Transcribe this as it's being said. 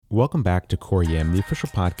Welcome back to Core EM, the official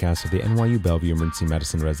podcast of the NYU Bellevue Emergency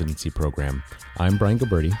Medicine Residency Program. I'm Brian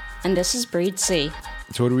Gilberti. And this is Breed C.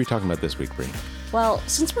 So what are we talking about this week, Bree? Well,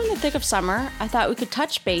 since we're in the thick of summer, I thought we could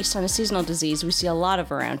touch base on a seasonal disease we see a lot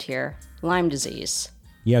of around here, Lyme disease.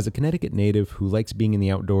 Yeah, as a Connecticut native who likes being in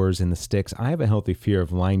the outdoors in the sticks, I have a healthy fear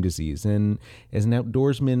of Lyme disease. And as an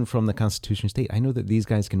outdoorsman from the Constitution State, I know that these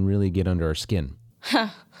guys can really get under our skin.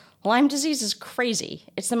 Lyme disease is crazy.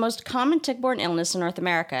 It's the most common tick-borne illness in North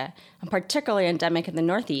America, and particularly endemic in the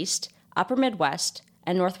Northeast, Upper Midwest,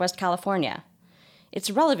 and Northwest California.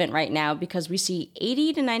 It's relevant right now because we see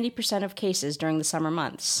 80 to 90% of cases during the summer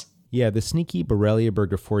months. Yeah, the sneaky Borrelia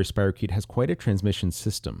burgdorferi spirochete has quite a transmission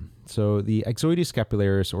system. So the Ixodes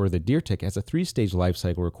scapularis, or the deer tick, has a 3-stage life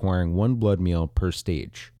cycle requiring 1 blood meal per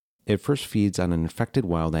stage. It first feeds on an infected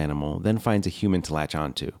wild animal, then finds a human to latch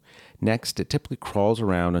onto. Next, it typically crawls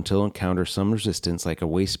around until it encounters some resistance like a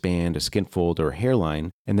waistband, a skin fold, or a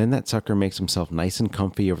hairline, and then that sucker makes himself nice and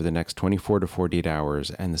comfy over the next 24 to 48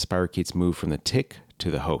 hours, and the spirochetes move from the tick to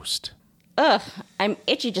the host. Ugh, I'm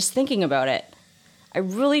itchy just thinking about it. I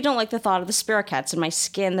really don't like the thought of the spirochetes in my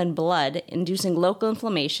skin and blood, inducing local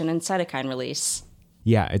inflammation and cytokine release.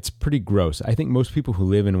 Yeah, it's pretty gross. I think most people who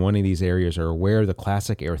live in one of these areas are aware of the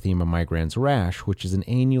classic erythema migrans rash, which is an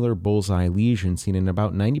annular bullseye lesion seen in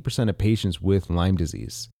about 90% of patients with Lyme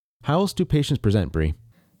disease. How else do patients present, Bree?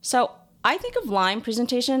 So, I think of Lyme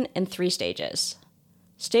presentation in 3 stages.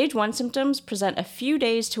 Stage 1 symptoms present a few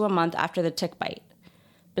days to a month after the tick bite.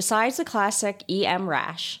 Besides the classic EM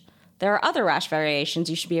rash, there are other rash variations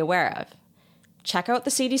you should be aware of. Check out the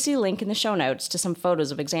CDC link in the show notes to some photos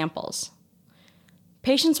of examples.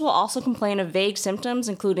 Patients will also complain of vague symptoms,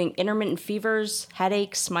 including intermittent fevers,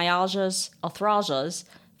 headaches, myalgias, arthralgias,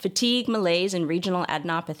 fatigue, malaise, and regional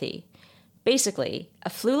adenopathy. Basically, a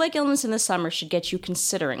flu-like illness in the summer should get you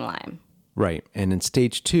considering Lyme. Right, and in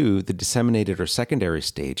stage 2, the disseminated or secondary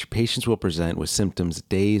stage, patients will present with symptoms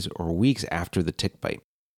days or weeks after the tick bite.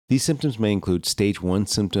 These symptoms may include stage 1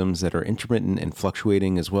 symptoms that are intermittent and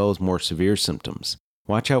fluctuating, as well as more severe symptoms.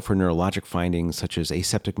 Watch out for neurologic findings such as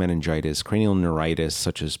aseptic meningitis, cranial neuritis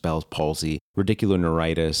such as Bell's palsy, radicular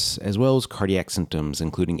neuritis, as well as cardiac symptoms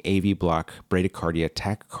including AV block, bradycardia,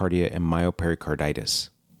 tachycardia, and myopericarditis.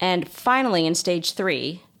 And finally, in stage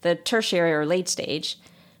 3, the tertiary or late stage,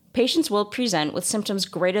 patients will present with symptoms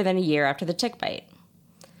greater than a year after the tick bite.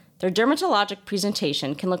 Their dermatologic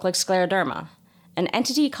presentation can look like scleroderma, an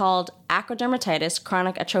entity called acrodermatitis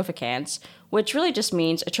chronic atropicans, which really just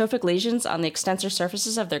means atrophic lesions on the extensor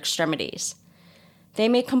surfaces of their extremities. They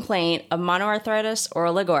may complain of monoarthritis or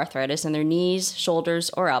oligoarthritis in their knees, shoulders,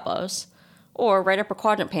 or elbows, or right upper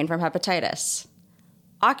quadrant pain from hepatitis.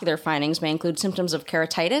 Ocular findings may include symptoms of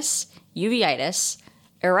keratitis, uveitis,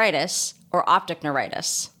 iritis, or optic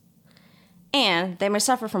neuritis. And they may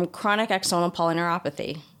suffer from chronic axonal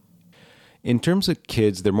polyneuropathy. In terms of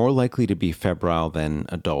kids, they're more likely to be febrile than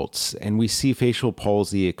adults, and we see facial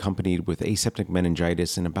palsy accompanied with aseptic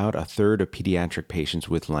meningitis in about a third of pediatric patients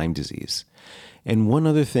with Lyme disease. And one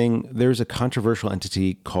other thing, there's a controversial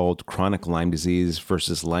entity called chronic Lyme disease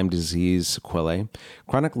versus Lyme disease sequelae.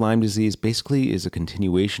 Chronic Lyme disease basically is a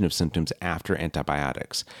continuation of symptoms after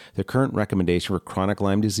antibiotics. The current recommendation for chronic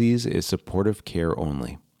Lyme disease is supportive care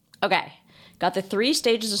only. Okay, got the 3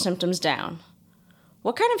 stages of symptoms down.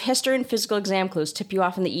 What kind of history and physical exam clues tip you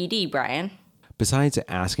off in the ED, Brian? Besides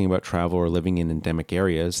asking about travel or living in endemic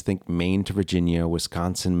areas, think Maine to Virginia,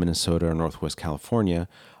 Wisconsin, Minnesota, or Northwest California.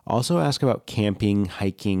 Also ask about camping,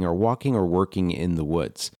 hiking, or walking or working in the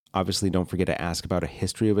woods. Obviously, don't forget to ask about a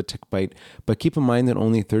history of a tick bite, but keep in mind that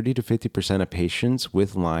only 30 to 50% of patients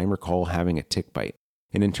with Lyme recall having a tick bite.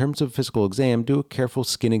 And in terms of physical exam, do a careful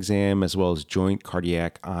skin exam as well as joint,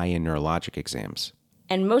 cardiac, eye, and neurologic exams.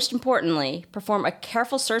 And most importantly, perform a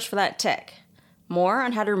careful search for that tick. More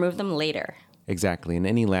on how to remove them later. Exactly. And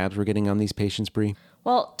any labs we're getting on these patients, Bree?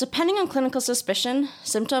 Well, depending on clinical suspicion,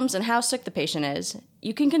 symptoms, and how sick the patient is,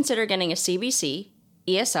 you can consider getting a CBC,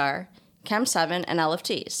 ESR, Chem7, and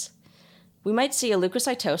LFTs. We might see a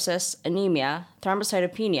leukocytosis, anemia,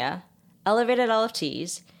 thrombocytopenia, elevated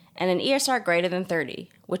LFTs, and an ESR greater than 30,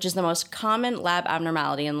 which is the most common lab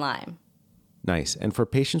abnormality in Lyme. Nice. And for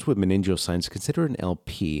patients with meningeal signs, consider an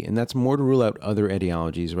LP, and that's more to rule out other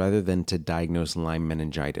etiologies rather than to diagnose Lyme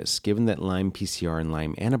meningitis, given that Lyme PCR and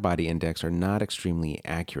Lyme antibody index are not extremely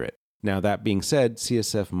accurate. Now, that being said,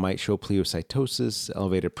 CSF might show pleocytosis,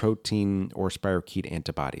 elevated protein, or spirochete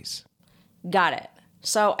antibodies. Got it.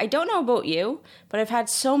 So I don't know about you, but I've had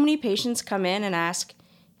so many patients come in and ask,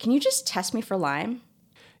 can you just test me for Lyme?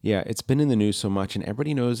 Yeah, it's been in the news so much, and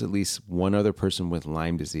everybody knows at least one other person with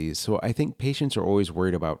Lyme disease, so I think patients are always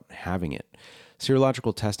worried about having it.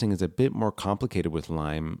 Serological testing is a bit more complicated with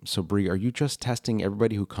Lyme. So, Bree, are you just testing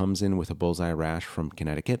everybody who comes in with a bullseye rash from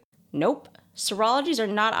Connecticut? Nope. Serologies are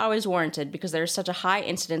not always warranted because there is such a high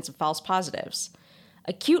incidence of false positives.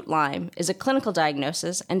 Acute Lyme is a clinical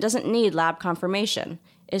diagnosis and doesn't need lab confirmation,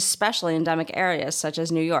 especially in endemic areas such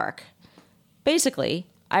as New York. Basically,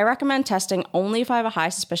 I recommend testing only if I have a high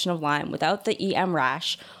suspicion of Lyme without the EM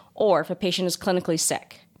rash or if a patient is clinically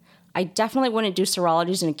sick. I definitely wouldn't do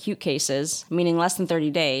serologies in acute cases, meaning less than 30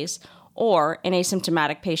 days, or in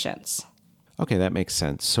asymptomatic patients. Okay, that makes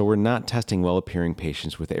sense. So we're not testing well-appearing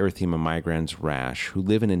patients with erythema migrans rash who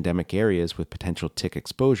live in endemic areas with potential tick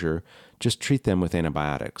exposure, just treat them with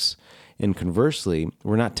antibiotics. And conversely,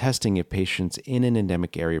 we're not testing if patients in an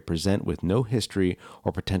endemic area present with no history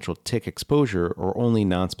or potential tick exposure or only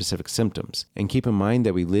nonspecific symptoms. And keep in mind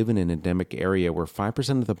that we live in an endemic area where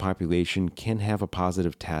 5% of the population can have a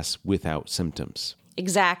positive test without symptoms.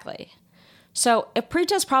 Exactly. So if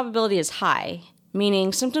pretest probability is high,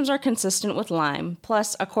 meaning symptoms are consistent with Lyme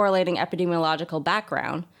plus a correlating epidemiological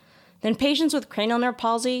background, then patients with cranial nerve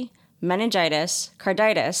palsy, meningitis,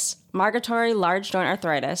 carditis, migratory large joint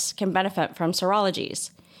arthritis can benefit from serologies.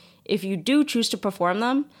 If you do choose to perform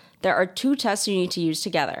them, there are 2 tests you need to use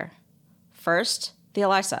together. First, the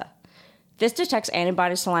ELISA. This detects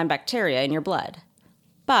antibodies to Lyme bacteria in your blood,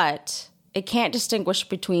 but it can't distinguish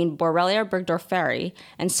between Borrelia burgdorferi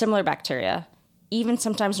and similar bacteria, even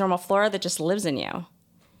sometimes normal flora that just lives in you.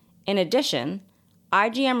 In addition,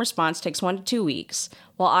 IgM response takes 1 to 2 weeks,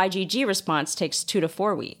 while IgG response takes 2 to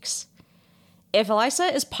 4 weeks. If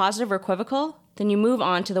ELISA is positive or equivocal, then you move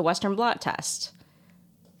on to the Western blot test.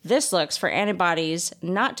 This looks for antibodies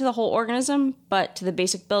not to the whole organism, but to the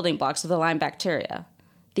basic building blocks of the Lyme bacteria,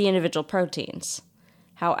 the individual proteins.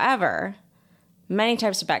 However, many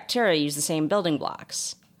types of bacteria use the same building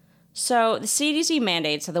blocks. So the CDC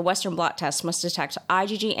mandates that the Western blot test must detect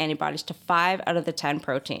IgG antibodies to 5 out of the 10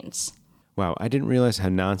 proteins. Wow, I didn't realize how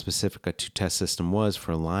nonspecific a 2-test system was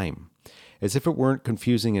for Lyme. As if it weren't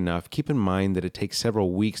confusing enough, keep in mind that it takes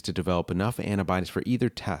several weeks to develop enough antibodies for either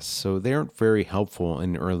test, so they aren't very helpful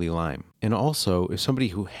in early Lyme. And also, if somebody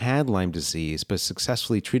who had Lyme disease but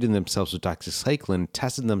successfully treated themselves with doxycycline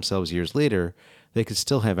tested themselves years later, they could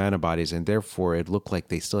still have antibodies and therefore it looked like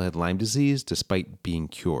they still had Lyme disease despite being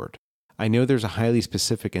cured. I know there's a highly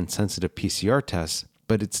specific and sensitive PCR test,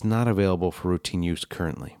 but it's not available for routine use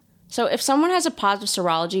currently. So if someone has a positive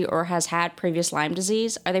serology or has had previous Lyme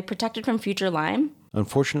disease, are they protected from future Lyme?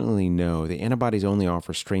 Unfortunately, no. The antibodies only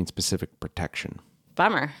offer strain-specific protection.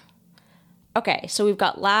 Bummer. Okay, so we've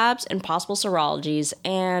got labs and possible serologies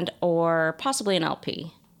or possibly an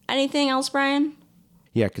LP. Anything else, Brian?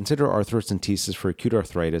 Yeah, consider arthrocentesis for acute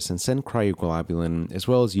arthritis and send cryoglobulin as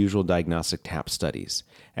well as usual diagnostic TAP studies.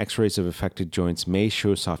 X-rays of affected joints may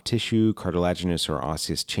show soft tissue, cartilaginous, or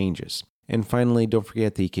osseous changes. And finally, don't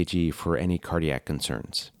forget the EKG for any cardiac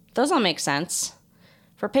concerns. Those all make sense.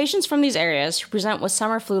 For patients from these areas who present with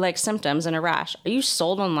summer flu-like symptoms and a rash, are you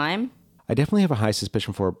sold on Lyme? I definitely have a high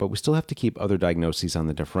suspicion for it, but we still have to keep other diagnoses on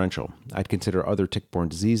the differential. I'd consider other tick-borne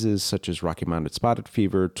diseases such as Rocky Mountain spotted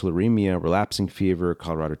fever, tularemia, relapsing fever,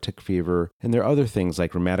 Colorado tick fever, and there are other things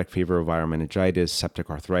like rheumatic fever, viral meningitis, septic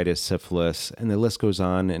arthritis, syphilis, and the list goes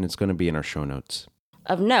on, and it's going to be in our show notes.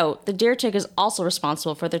 Of note, the deer tick is also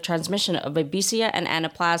responsible for the transmission of babesia and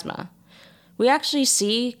anaplasma. We actually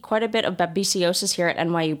see quite a bit of babesiosis here at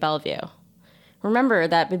NYU Bellevue. Remember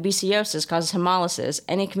that babesiosis causes hemolysis,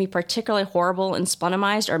 and it can be particularly horrible in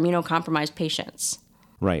splenomized or immunocompromised patients.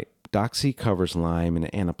 Right. Doxy covers Lyme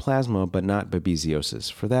and anaplasma, but not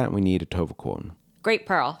babesiosis. For that, we need atovaquone. Great,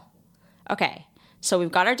 Pearl. Okay, so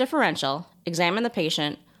we've got our differential, examined the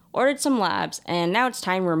patient, ordered some labs, and now it's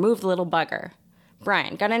time to remove the little bugger.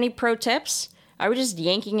 Brian, got any pro tips? Are we just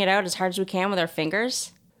yanking it out as hard as we can with our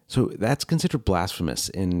fingers? So that's considered blasphemous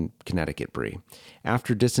in Connecticut, Bree.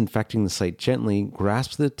 After disinfecting the site gently,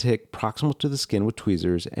 grasp the tick proximal to the skin with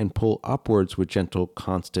tweezers and pull upwards with gentle,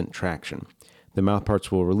 constant traction. The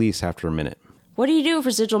mouthparts will release after a minute. What do you do if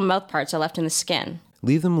residual mouthparts are left in the skin?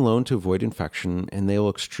 Leave them alone to avoid infection, and they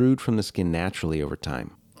will extrude from the skin naturally over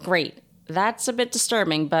time. Great. That's a bit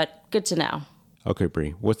disturbing, but good to know. Okay,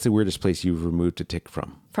 Bree, what's the weirdest place you've removed a tick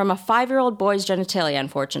from? From a 5-year-old boy's genitalia,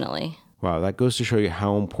 unfortunately. Wow, that goes to show you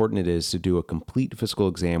how important it is to do a complete physical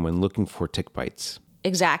exam when looking for tick bites.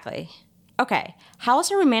 Exactly. Okay, how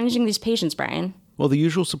else are we managing these patients, Brian? Well, the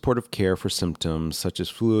usual supportive care for symptoms, such as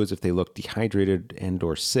fluids if they look dehydrated and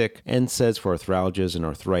or sick, NSAIDs for arthralgias and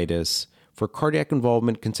arthritis. For cardiac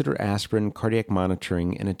involvement, consider aspirin, cardiac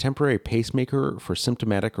monitoring, and a temporary pacemaker for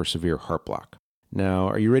symptomatic or severe heart block. Now,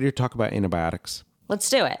 are you ready to talk about antibiotics? Let's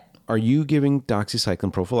do it. Are you giving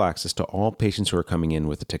doxycycline prophylaxis to all patients who are coming in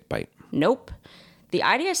with a tick bite? Nope. The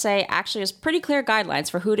IDSA actually has pretty clear guidelines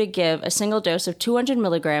for who to give a single dose of 200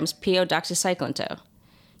 milligrams PO doxycycline to.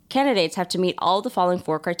 Candidates have to meet all the following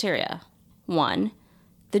 4 criteria. 1.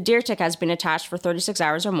 The deer tick has been attached for 36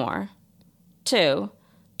 hours or more. 2.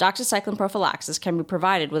 Doxycycline prophylaxis can be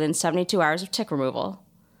provided within 72 hours of tick removal.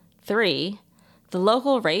 3. The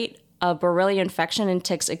local rate of Borrelia infection in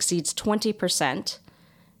ticks exceeds 20%.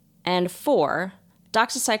 And 4.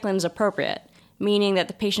 Doxycycline is appropriate, meaning that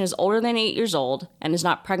the patient is older than 8 years old and is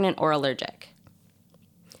not pregnant or allergic.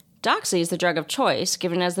 Doxy is the drug of choice,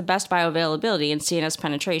 given it has the best bioavailability and CNS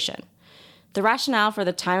penetration. The rationale for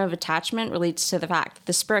the time of attachment relates to the fact that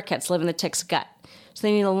the spirochetes live in the tick's gut, so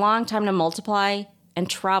they need a long time to multiply and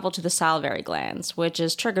travel to the salivary glands, which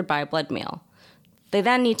is triggered by a blood meal. They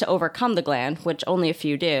then need to overcome the gland, which only a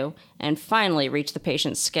few do, and finally reach the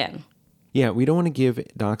patient's skin. Yeah, we don't want to give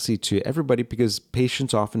doxy to everybody because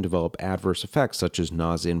patients often develop adverse effects such as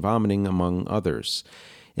nausea and vomiting, among others.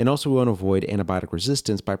 And also we want to avoid antibiotic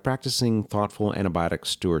resistance by practicing thoughtful antibiotic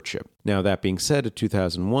stewardship. Now, that being said, a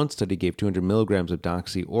 2001 study gave 200 milligrams of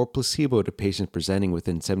doxy or placebo to patients presenting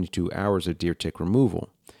within 72 hours of deer tick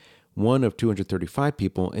removal. 1 of 235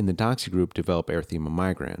 people in the doxy group developed erythema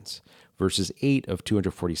migrans, versus 8 of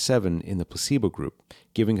 247 in the placebo group,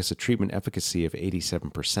 giving us a treatment efficacy of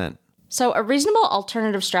 87%. So a reasonable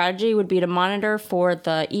alternative strategy would be to monitor for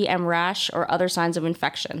the EM rash or other signs of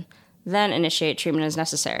infection, then initiate treatment as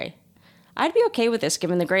necessary. I'd be okay with this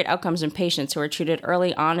given the great outcomes in patients who are treated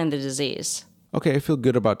early on in the disease. Okay, I feel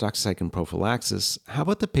good about doxycycline prophylaxis. How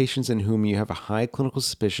about the patients in whom you have a high clinical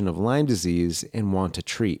suspicion of Lyme disease and want to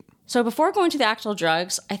treat? So before going to the actual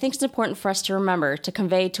drugs, I think it's important for us to remember to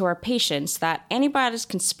convey to our patients that antibiotics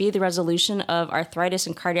can speed the resolution of arthritis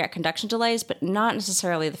and cardiac conduction delays, but not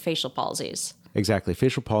necessarily the facial palsies. Exactly.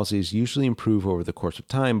 Facial palsies usually improve over the course of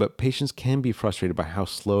time, but patients can be frustrated by how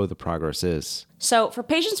slow the progress is. So for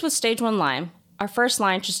patients with stage 1 Lyme, our first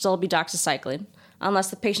line should still be doxycycline, unless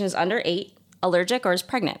the patient is under 8, allergic, or is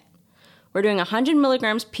pregnant. We're doing 100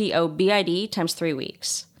 milligrams PO BID times 3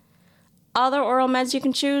 weeks. Other oral meds you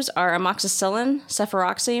can choose are amoxicillin,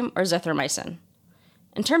 cefuroxime, or zithromycin.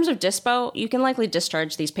 In terms of dispo, you can likely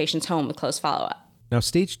discharge these patients home with close follow-up. Now,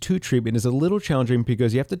 stage 2 treatment is a little challenging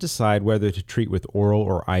because you have to decide whether to treat with oral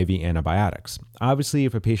or IV antibiotics. Obviously,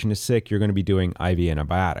 if a patient is sick, you're going to be doing IV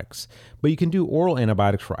antibiotics. But you can do oral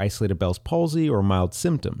antibiotics for isolated Bell's palsy or mild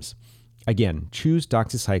symptoms. Again, choose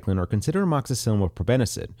doxycycline or consider amoxicillin with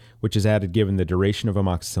probenecid, which is added given the duration of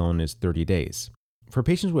amoxicillin is 30 days. For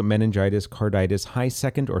patients with meningitis, carditis, high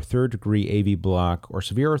second or third degree AV block, or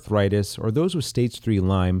severe arthritis, or those with stage 3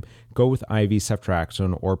 Lyme, go with IV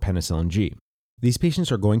ceftriaxone or penicillin G. These patients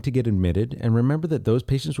are going to get admitted, and remember that those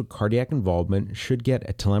patients with cardiac involvement should get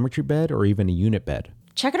a telemetry bed or even a unit bed.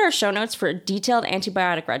 Check out our show notes for detailed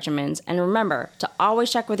antibiotic regimens, and remember to always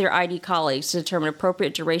check with your ID colleagues to determine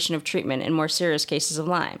appropriate duration of treatment in more serious cases of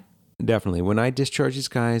Lyme. Definitely. When I discharge these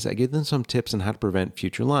guys, I give them some tips on how to prevent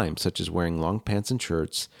future Lyme, such as wearing long pants and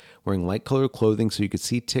shirts, wearing light-colored clothing so you can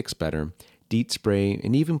see ticks better, DEET spray,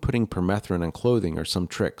 and even putting permethrin on clothing are some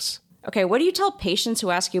tricks. Okay, what do you tell patients who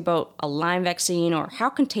ask you about a Lyme vaccine or how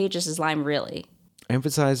contagious is Lyme really? I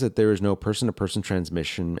emphasize that there is no person-to-person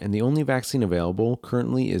transmission, and the only vaccine available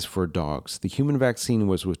currently is for dogs. The human vaccine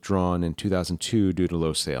was withdrawn in 2002 due to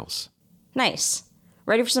low sales. Nice.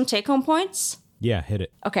 Ready for some take-home points? Yeah, hit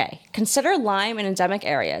it. Okay, consider Lyme in endemic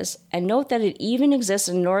areas, and note that it even exists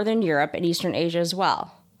in Northern Europe and Eastern Asia as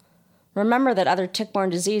well. Remember that other tick-borne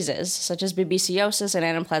diseases, such as babesiosis and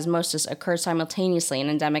anaplasmosis, occur simultaneously in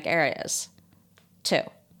endemic areas. 2.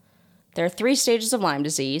 There are 3 stages of Lyme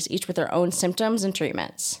disease, each with their own symptoms and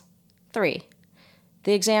treatments. 3.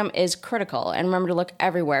 The exam is critical, and remember to look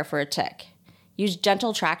everywhere for a tick. Use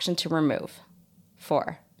gentle traction to remove.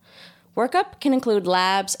 4. Workup can include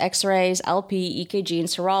labs, x-rays, LP, EKG, and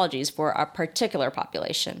serologies for a particular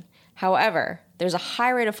population. However, there's a high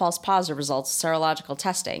rate of false positive results of serological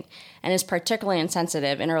testing and is particularly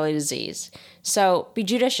insensitive in early disease, so be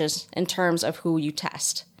judicious in terms of who you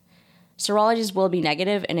test. Serologies will be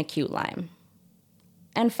negative in acute Lyme.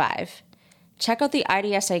 And 5. Check out the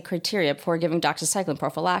IDSA criteria before giving doxycycline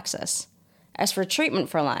prophylaxis. As for treatment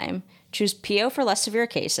for Lyme, choose PO for less severe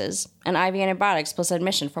cases and IV antibiotics plus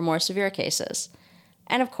admission for more severe cases.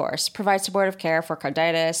 And of course, provide supportive care for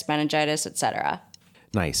carditis, meningitis, etc.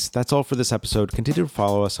 Nice. That's all for this episode. Continue to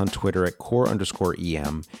follow us on Twitter at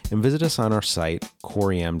core_EM and visit us on our site,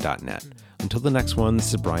 coreem.net. Until the next one,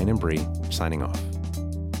 this is Brian and Bree signing off.